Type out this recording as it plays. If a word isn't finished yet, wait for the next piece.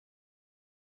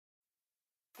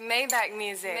Maybach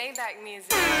music. Maybach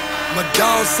music. My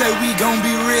dog say we gon' be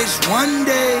rich one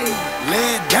day.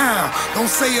 Lay it down, don't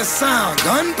say a sound.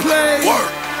 Gunplay. Work.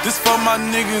 This for my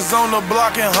niggas on the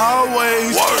block and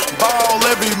hallways. Work. Ball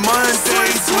every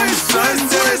Monday through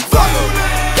Sunday. Every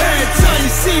time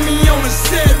you see me on the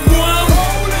set, one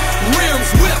rims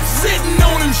whip, sitting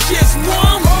on them shits,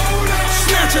 one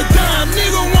snatch a dime,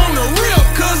 nigga wanna rip,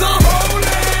 cause I'm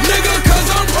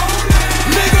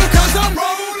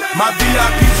my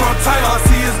VIP's on tight, all I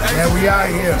see is and we out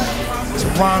here,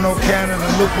 Toronto, Canada.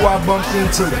 Look who I bumped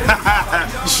into.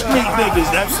 Street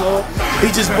niggas, that's all. He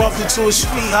just bumped into a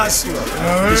street hustler.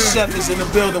 The chef is in the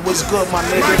building. What's good, my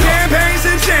nigga? My campaigns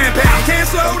and champagne, can't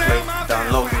slow down.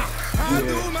 Download it.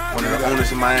 Yeah. One of the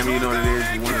owners in Miami, you know what it is.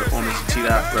 One of the owners of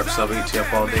T-Dot, rep sub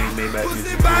ATF all day, Maybach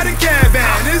music. By the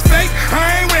caravan, it's fake,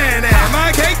 I ain't wearing that.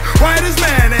 My cake, white as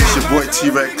mayonnaise. It's your boy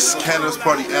T-Rex, Canada's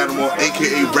party animal,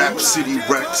 aka Rap City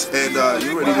Rex. And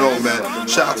you already know, man.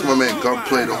 Shout out to my man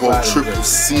Gunplay, the whole Triple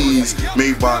C's,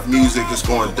 Maybach music is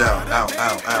going down. Out.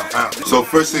 So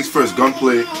first things first,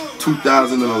 Gunplay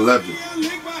 2011.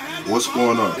 What's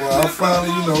going on? Well, I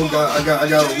finally, I got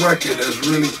a record that's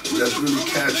really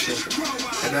catchy,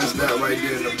 and that's that right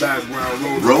there in the background,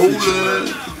 Rollin.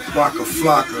 Waka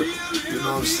Flocka, you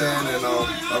know what I'm saying? And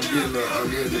I'm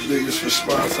getting the biggest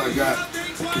response I got,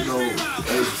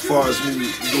 as far as me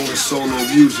doing solo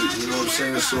music, you know what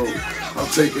I'm saying? So I'm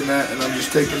taking that and I'm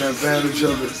just taking advantage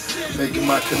of it, making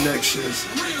my connections,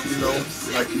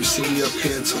 like you see me up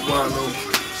here in Toronto.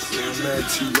 Man,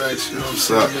 T-Rex, you know what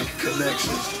I'm saying? Making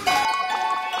connections.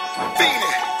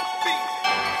 Fiendin'.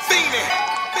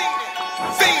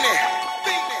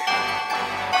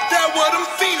 That what I'm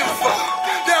fiendin' for.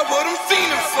 That what I'm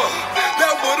fiendin' for.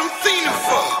 That what I'm fiendin'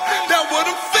 for. That what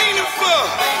I'm fiendin' for.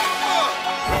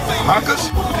 Marcus?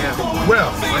 Yeah.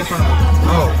 Well,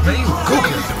 oh, man, you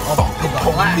cooking. Oh, the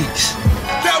police.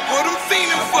 That what I'm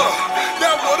fiendin' for.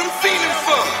 That what I'm fiendin'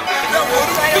 for. That what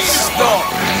I'm fiendin' for.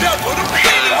 That what I'm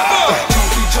fiendin' for.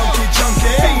 Junkie.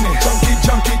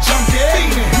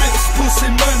 Rich pussy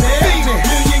money.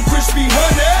 Million crispy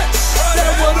hundreds.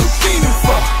 That what I'm fiending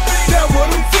for. That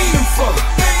what I'm fiending for.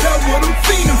 That what I'm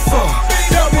fiending for.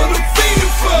 That what I'm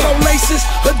fiending for. No laces,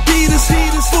 Adidas,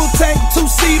 full tank,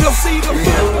 two-seater. We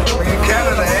in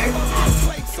Canada, eh?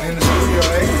 In the studio,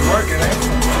 eh? Working, eh?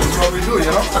 That's what we do,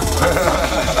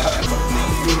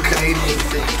 Do Canadian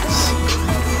things.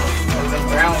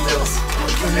 Brown bills.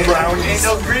 Brownies. Ain't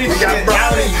no green We got shit.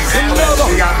 brownies.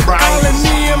 We got All in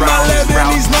me and my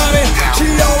Lebanese mommy. She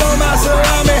all on my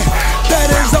salami. That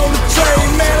is on the tray,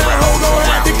 man. I hope don't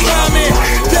have to climb it.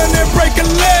 Then they break a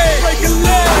leg.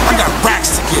 I got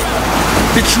racks to get.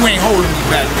 Bitch, you ain't holding me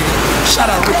back, nigga. Shout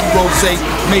out Ricky Rose,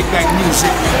 Maybach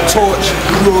music, Torch.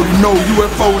 You already know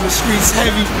UFO in the streets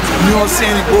heavy. You know what I'm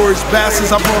saying? The glorious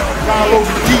bastards. I brought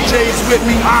downloading DJs with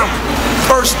me. I'm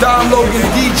first downloading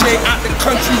DJ out the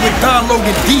country with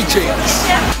downloading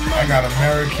DJs. I got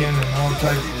American and all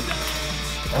type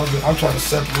of. I'm trying to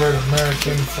separate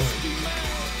American from.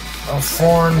 I'm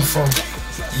foreign from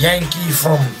Yankee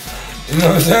from. You know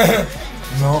what I'm saying?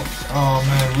 Oh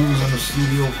man, we was in the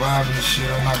studio vibing and shit.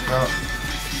 I knocked out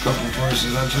a couple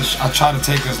verses. I try to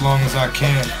take as long as I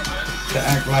can to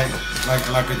act like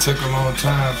it took a long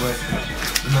time, but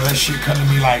that shit come to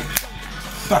me like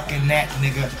fucking that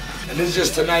nigga. And it's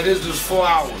just tonight. This is 4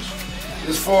 hours.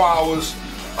 It's 4 hours.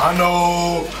 I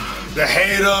know the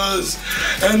haters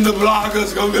and the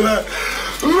bloggers gonna be like,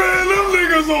 man, them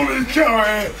niggas only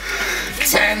carrying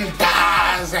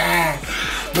 10,000.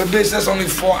 But bitch, that's only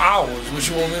 4 hours. What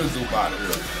you want me to do about it?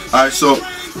 Alright, so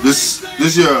this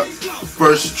is your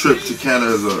first trip to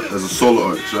Canada as a solo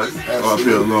artist, right? Or up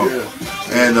here alone.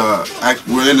 Yeah. And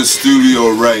we're in the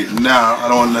studio right now. I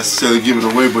don't want to necessarily give it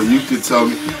away, but you could tell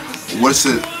me what's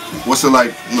it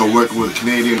like, working with a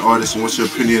Canadian artist, and what's your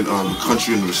opinion on the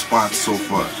country and the response so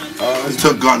far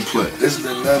to Gunplay? It's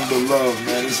been nothing but love,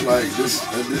 man. It's like this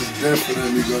is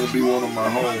definitely gonna be one of my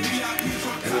homes.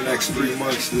 In the next 3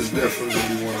 months, this is definitely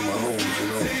gonna be one of my homes.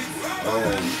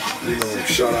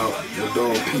 Shout out the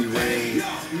dog P Rain,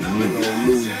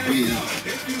 Louis B,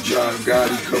 John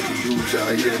Gotti, couple dudes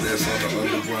out here that's on the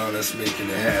underground that's making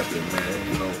it happen, man.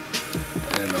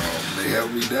 And they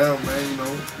held me down, man.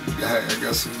 I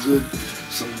got some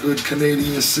good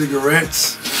Canadian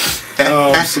cigarettes.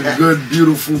 Some good,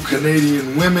 beautiful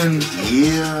Canadian women.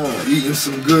 Yeah. Eating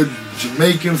some good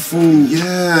Jamaican food.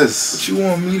 Yes. What you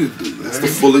want me to do, man? That's the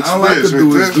full experience. All I can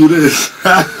do is do this.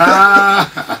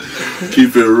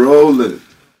 Keep it rolling.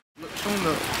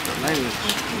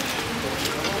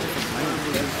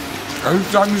 Every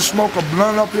time you smoke a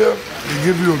blunt up here, they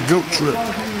give you a guilt trip.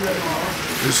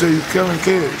 They say you're killing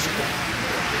kids.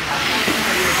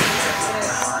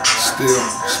 still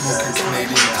smoking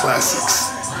Canadian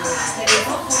classics.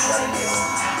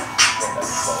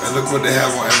 And look what they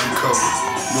have on every cover.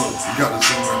 Look, you gotta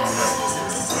zoom in on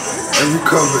that. Every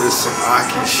cover is some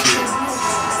Aki shit.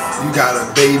 You got a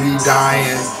baby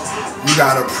dying, you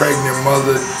got a pregnant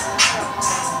mother,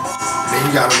 then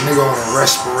you got a nigga on a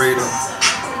respirator.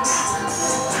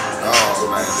 Oh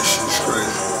man, this shit's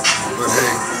crazy. But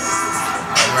hey,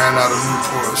 I ran out of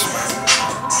Newports, man.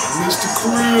 I missed the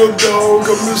crib, dog.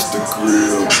 I missed the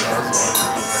crib.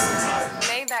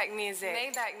 Maybach music.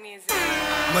 Maybach music.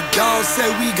 My dog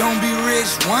said we gon' be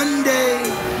rich one day.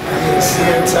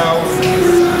 CN Tower,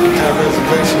 have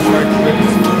reservations right there.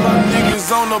 Niggas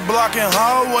on the block and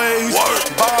hallways.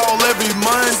 Ball every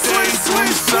Monday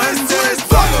through Sunday.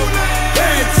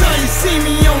 Every time you see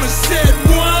me on the set,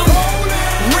 one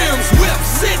rims whip,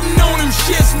 sitting on them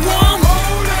shits, one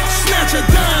snatch a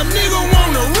dime, nigga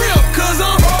wanna rip, cause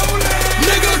I'm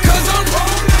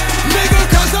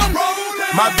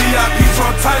My VIP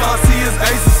from tight, all I see is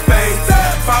ace of spades.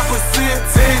 5%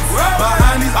 tints,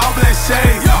 behind these all black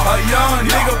shades. A young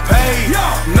nigga paid,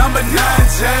 number 9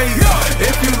 J's.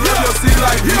 If you live your city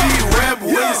like me, rap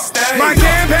where you stay. My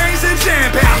campaign's in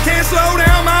champagne, can't slow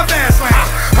down my fast lane.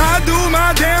 I do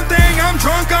my damn thing, I'm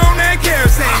drunk on that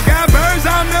kerosene. Got birds,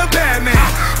 I'm the Batman.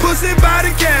 Pussy by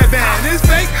the cabin, it's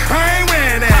fake, I ain't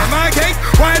wearing that. My cake,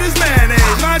 white as mayonnaise.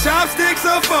 My chopsticks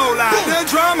are full lot, the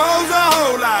drum hoes a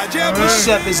whole lot. The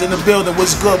chef is in the building,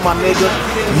 what's good, my nigga?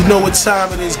 You know what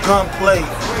time it is, Gunplay.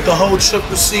 The whole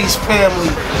Triple C's family.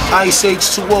 Ice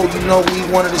H2O, you know we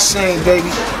one of the same, baby.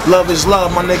 Love is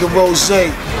love, my nigga Rose.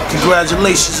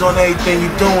 Congratulations on everything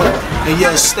you're doing and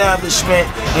your establishment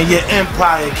and your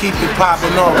empire. Keep it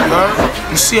popping off, you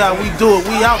heard? You see how we do it,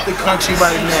 we out the country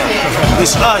right now.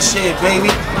 It's us here, baby.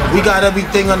 We got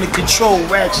everything under control.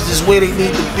 Ratchets is where they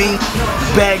need to be.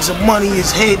 Bags of money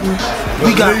is hidden.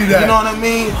 We got, you know what I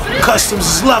mean? Customs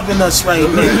is loving us right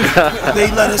now. They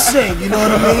let us in, you know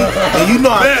what I mean? And you know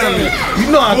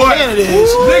how Canada is.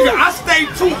 Nigga, I stayed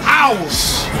 2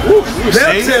 hours.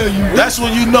 They'll tell you. That's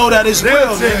when you know that it's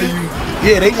real, nigga.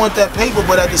 Yeah, they want that paper,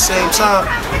 but at the same time,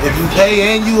 if you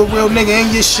pay and you a real nigga and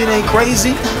your shit ain't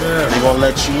crazy, they gonna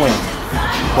let you in.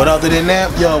 But other than that,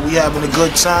 yo, we having a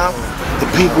good time. The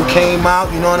people came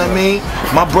out, you know what I mean?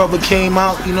 My brother came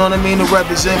out, you know what I mean, to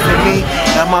represent for me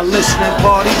at my listening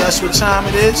party. That's what time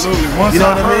it is. Once you know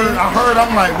what I mean? I heard,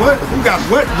 I'm like, what? You got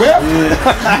what? Where?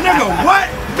 Nigga, what?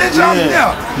 Bitch, I'm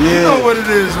there. You know what it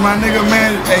is, my nigga,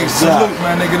 man. Hey, salute,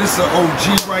 my nigga. This is an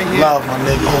OG right here. Love, my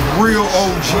nigga. A real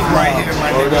OG right here, my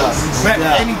nigga. Bet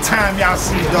anytime y'all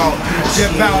see dog,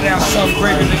 just bow down something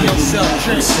greater than yourself.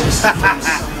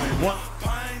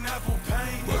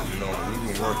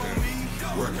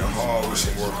 Hard with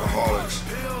some workaholics.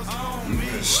 We've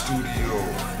been studio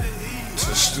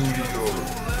to studio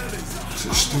to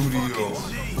studio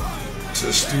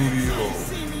to studio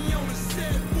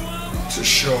to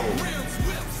show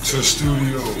to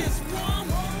studio,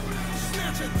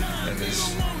 and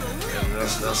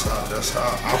that's how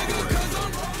I operate.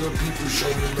 Good people show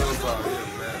me love out here,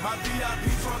 man.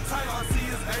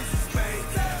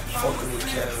 Fucking with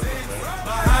Canada, man.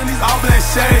 Behind these all black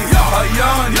shades, a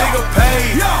young nigga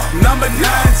paid, number 9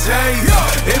 J's.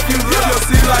 If you live your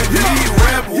city like me,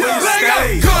 rap where you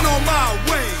stay.